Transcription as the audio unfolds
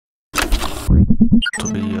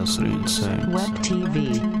Tobias Rydsäng. Web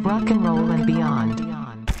TV, rock and roll and beyond.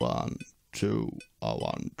 1, 2,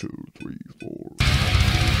 1, 2, 3, 4.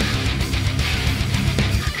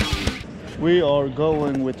 We are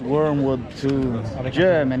going with Wormwood to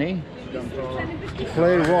Germany to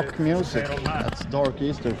play rock music. That's Dark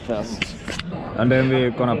Easter Fest. And then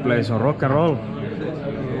we're gonna play some rock and roll.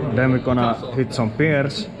 Then we're gonna hit some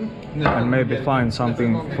beers and maybe find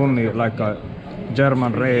something funny like a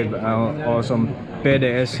German rave or some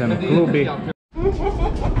BDSM clubby.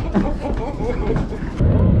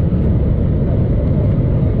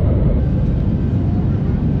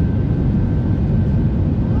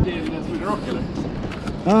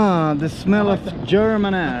 The smell of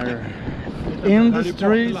German air.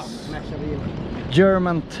 Industries,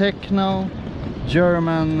 German techno,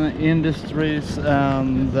 German industries,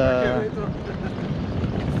 and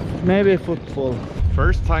maybe football.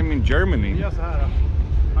 First time in Germany.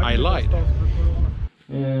 I lied.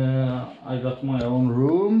 Yeah, I got my own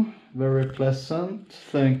room, very pleasant,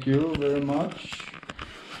 thank you very much.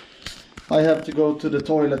 I have to go to the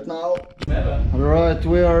toilet now. Alright,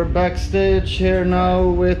 we are backstage here now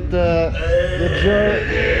with the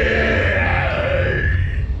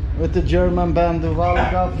German band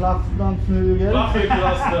Valga Fluger.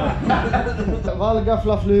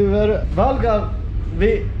 Valga Fluger.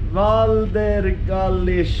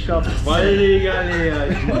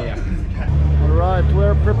 Alright,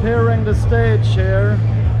 we're preparing the stage here.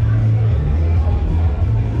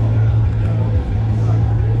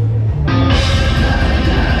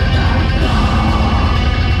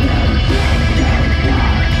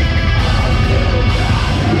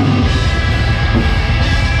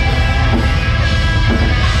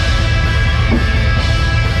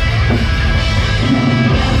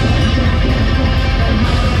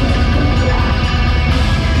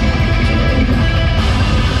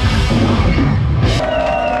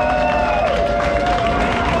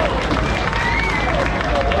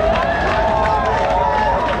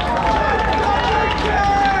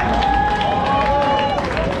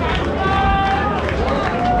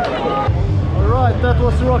 That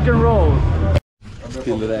was rock and roll.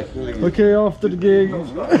 Okay, after the gig,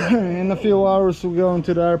 in a few hours we're going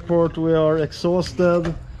to the airport. We are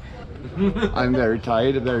exhausted. I'm very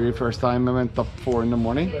tired. The very first time I went up 4 in the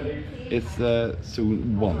morning. It's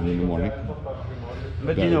soon 1 in the morning.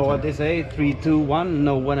 But you know what they say, 3, 2, 1,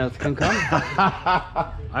 no one else can come.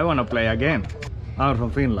 I wanna play again. I'm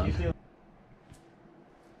from Finland.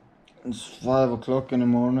 It's 5 o'clock in the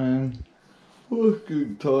morning.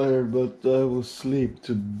 Fucking tired, but I will sleep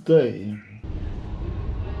today.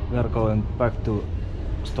 We are going back to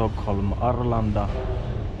Stockholm, Arlanda,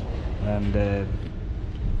 and I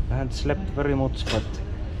haven't slept very much, but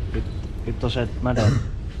it doesn't matter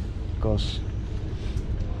because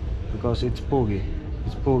it's boogie.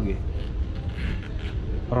 It's boogie.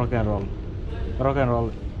 Rock and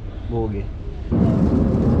roll, boogie.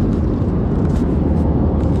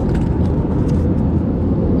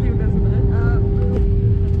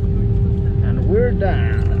 And we're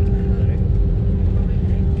down.